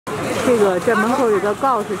这门口有个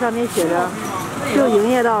告示，上面写着就营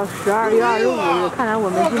业到12月25日。看来我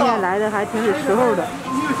们今天来的还挺是时候的。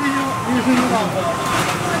你有现金吗？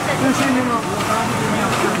你有现金吗？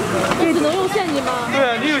这只能用现金吗？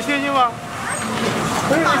对，你有现金吗？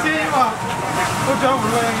可以有现金吗？我转50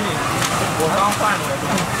块钱给你。我刚换的。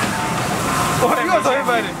我又找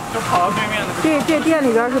100的，就跑到对面的。这店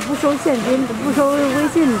里边是不收现金，不收微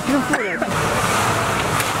信支付的。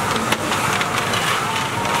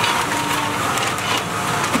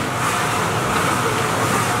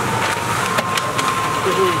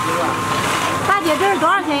大姐，这是多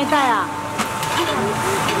少钱一袋啊？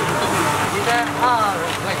一袋25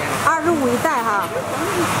块钱。25一袋哈。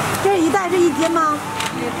这一袋是1斤吗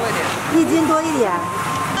1斤多一点。1斤多一点。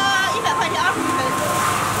100块钱25分。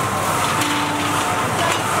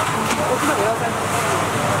我知道我要3袋。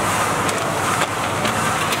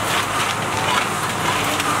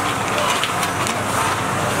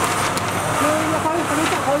那好友不能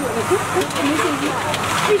下好友了，没现金啊？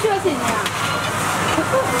必须要现金啊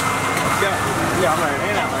200人。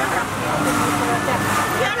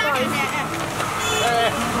不要拉人家，哎，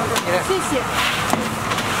谢谢，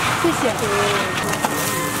谢谢。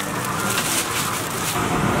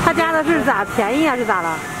他家的是咋便宜啊？是咋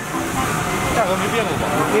了？价格没变过吧？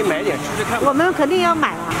可以买点试试看。我们肯定要买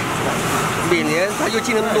啊。每年他就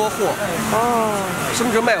进那么多货。哦。什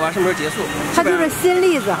么时候卖完，什么时候结束。它就是新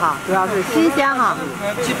栗子哈，主要是新鲜哈。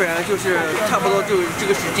基本上就是差不多就是这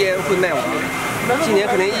个时间会卖完。今年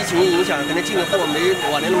可能疫情影响，可能进的货没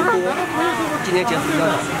往年那么多，今年结束比较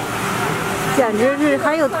早。简直是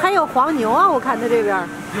还有黄牛啊！我看他这边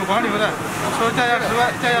有黄牛的，说价10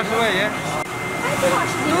块钱。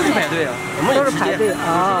都是排队啊，我们都是排队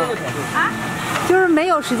啊。就是没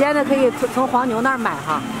有时间的可以从黄牛那儿买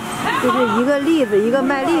哈，就是一个栗子，一个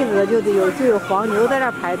卖栗子的就有黄牛在那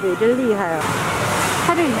儿排队，真厉害啊！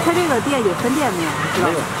他这个店有分店没有？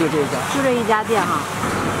没有，就这一家。就这一家店哈。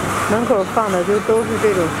门口放的就都是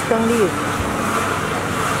这种生栗子。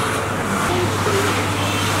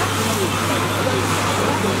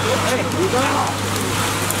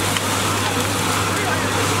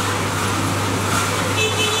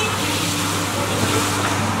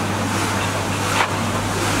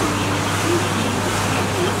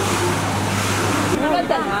你在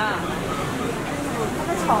等啊？他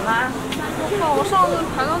在吵吗？我上次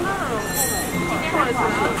排到那儿了。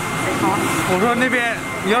好，我说那边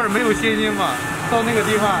你要是没有现金嘛，到那个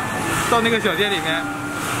地方，到那个小店里面，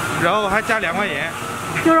然后还加2块钱。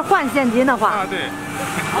就是换现金的话。啊，对。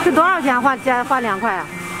是多少钱换2块啊？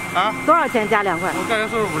啊？多少钱加2块？我刚才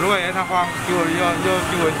说是50块钱，他花给我要给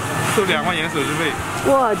我收2块钱手续费。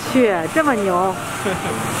我去，这么牛！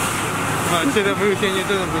啊，现在没有现金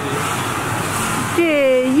真的不行。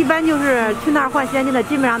这一般就是去那儿换现金的，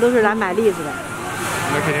基本上都是来买栗子的。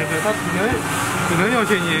那肯定是，他只能用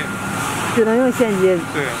现金。只能用现金。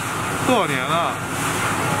对，多少年了？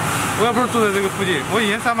我要不是住在这个附近，我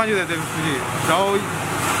以前上班就在这个附近，然后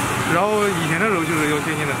以前的时候就是用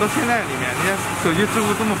现金的，到现在里面，人家手机支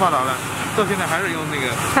付这么发达了，到现在还是用那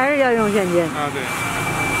个。还是要用现金。啊，对。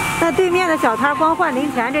那对面的小摊光换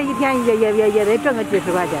零钱，这一天也得挣个几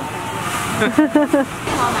十块钱。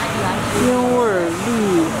京味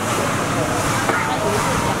栗。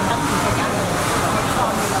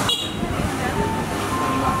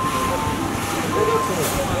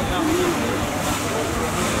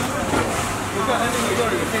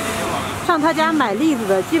上他家买栗子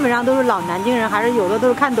的基本上都是老南京人，还是有的都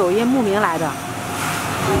是看抖音慕名来的。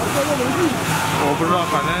我不知道，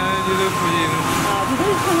反正就这附近，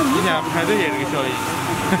你想排队也是个效应。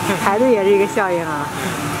排队也是一个效应啊，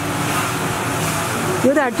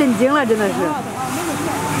有点震惊了，真的是。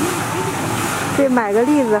这买个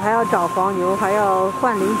栗子还要找黄牛，还要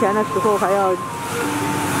换零钱的时候还要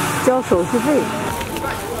交手续费。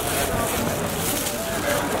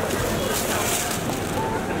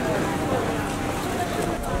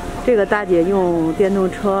这个大姐用电动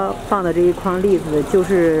车放的这一筐栗子，就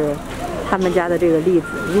是他们家的这个栗子。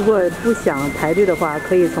如果不想排队的话，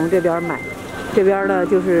可以从这边买。这边呢，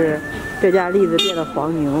就是这家栗子店的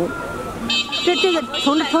黄牛。这个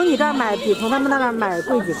从你这儿买比从他们那儿买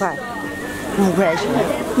贵几块？5块钱。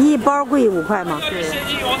一包贵5块吗？对。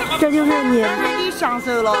这就是你享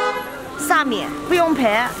受了上面不用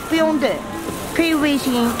排，不用等，可以微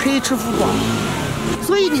信，可以支付宝。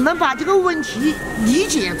所以你们把这个问题理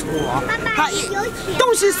解错，他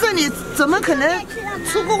东西是你怎么可能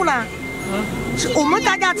出够呢？是我们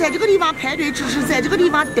大家在这个地方排队，只是在这个地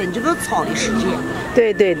方等这个草的时间。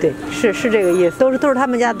对对对，是这个意思，都是他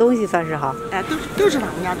们家的东西算是哈。哎，都是他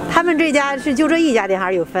们家东西。他们这家是就这一家店，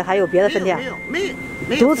还是还有别的分店？没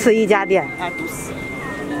有，独此一家店。哎，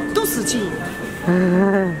都是使劲，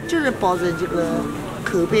就是保证这个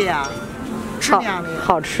口碑啊、质量的。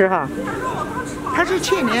好吃哈。它是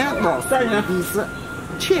千年老树李子，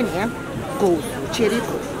千年果树结的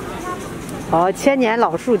果。哦，千年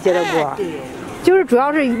老树结的果。对。就是主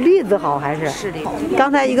要是栗子好还是？是的。刚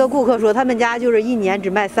才一个顾客说，他们家就是一年只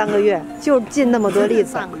卖3个月，就进那么多栗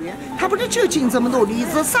子。3个月，他不是就进这么多栗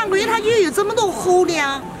子，3个月他就有这么多货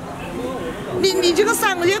量。你这个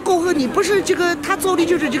3个月过后，你不是这个他做的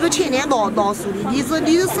就是这个千年老树的栗子，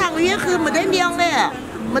你这3个月后没得量哎，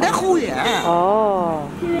没得货源。哦。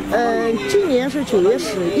今年是9月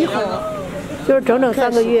11号，就是整整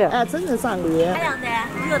3个月。哎，整整3个月。大量的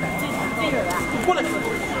热的最热的。过来。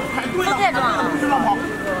都在装。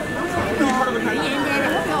一人带的，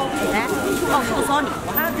来，到处扫你，我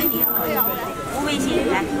还给你无微信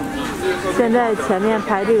来。现在前面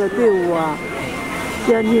排这个队伍啊，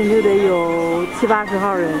将近就得有70、80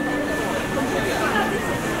号人。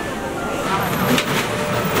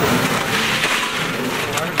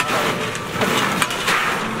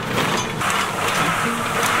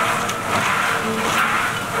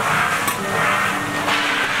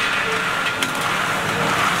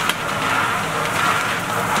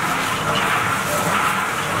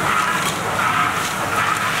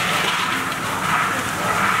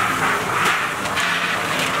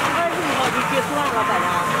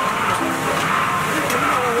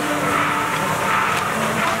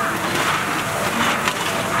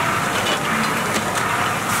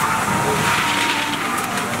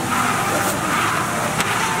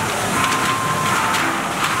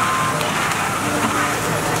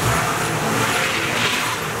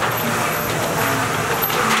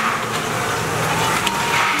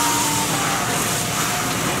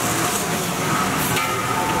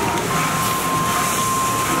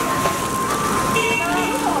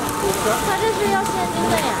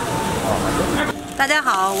大家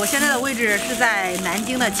好，我现在的位置是在南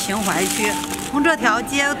京的秦淮区。从这条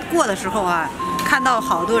街过的时候啊，看到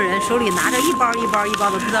好多人手里拿着一包一包一包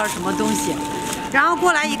的，不知道是什么东西。然后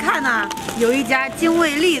过来一看呢，有一家精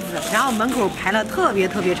卫栗子，然后门口排了特别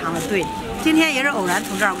长的队。今天也是偶然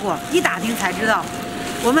从这儿过，一打听才知道，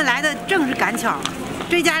我们来的正是赶巧。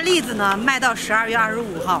这家栗子呢，卖到12月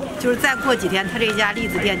25号，就是再过几天，他这家栗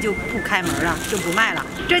子店就不开门了，就不卖了。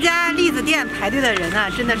这家栗子店排队的人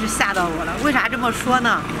呢，真的是吓到我了。为啥这么说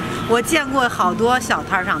呢？我见过好多小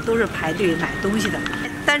摊上都是排队买东西的，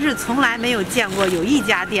但是从来没有见过有一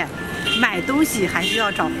家店买东西还需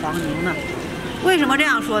要找黄牛呢。为什么这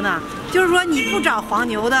样说呢？就是说你不找黄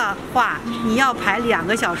牛的话，你要排2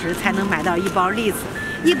个小时才能买到一包栗子，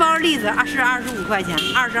一包栗子是25块钱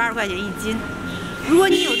，22块钱一斤。如果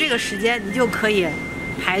你有这个时间，你就可以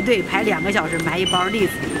排队排2个小时买一包栗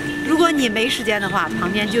子。如果你没时间的话，旁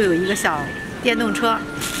边就有一个小电动车，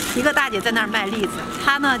一个大姐在那儿卖栗子，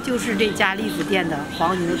她呢就是这家栗子店的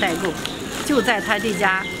黄牛代购，就在她这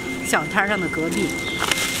家小摊上的隔壁。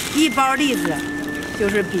一包栗子就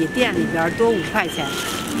是比店里边多5块钱，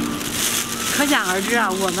可想而知啊，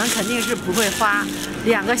我们肯定是不会花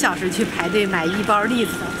2个小时去排队买一包栗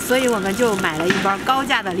子的，所以我们就买了一包高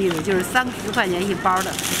价的栗子，就是30块钱一包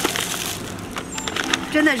的。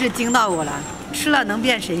真的是惊到我了，吃了能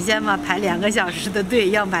变神仙吗？排2个小时的队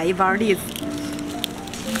要买一包栗子。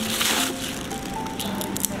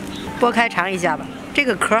剥开尝一下吧，这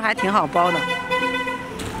个壳还挺好剥的。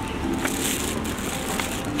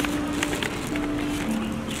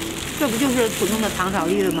这不就是普通的糖炒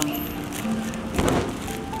栗子吗？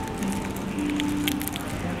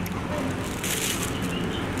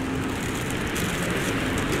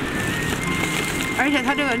而且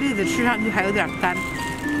它这个栗子吃上去还有点干，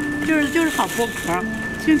就是好剥壳，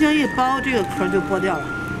轻轻一剥这个壳就剥掉了。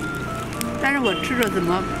但是我吃着怎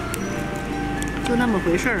么就那么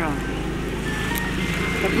回事啊？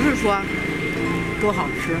也不是说多好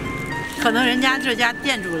吃，可能人家这家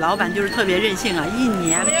店主老板就是特别任性啊，一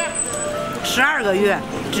年12个月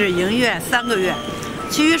只营业3个月，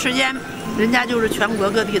其余时间人家就是全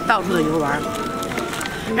国各地到处的游玩。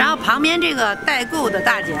然后旁边这个代购的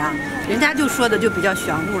大姐啊，人家就说的就比较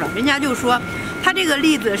玄乎了，人家就说她这个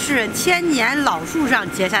栗子是1000年老树上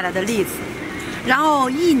结下来的栗子，然后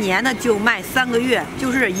1年呢就卖3个月，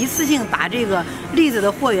就是一次性把这个栗子的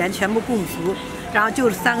货源全部供足，然后就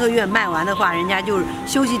是3个月卖完的话，人家就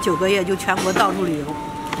休息9个月，就全国到处旅游。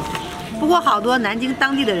不过好多南京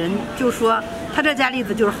当地的人就说他这家栗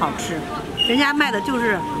子就是好吃，人家卖的就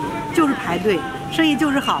是排队，生意就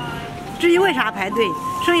是好。至于为啥排队，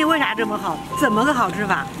生意为啥这么好，怎么个好吃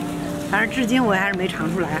法，反正至今我还是没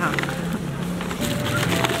尝出来哈。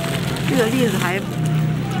这个栗子还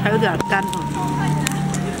有点干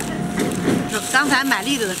刚才买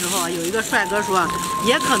栗子的时候，有一个帅哥说，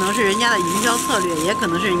也可能是人家的营销策略，也可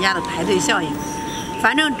能是人家的排队效应。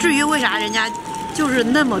反正至于为啥人家就是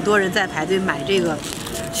那么多人在排队买这个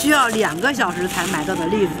需要2个小时才买到的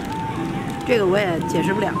栗子，这个我也解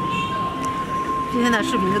释不了。今天的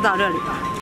视频就到这里。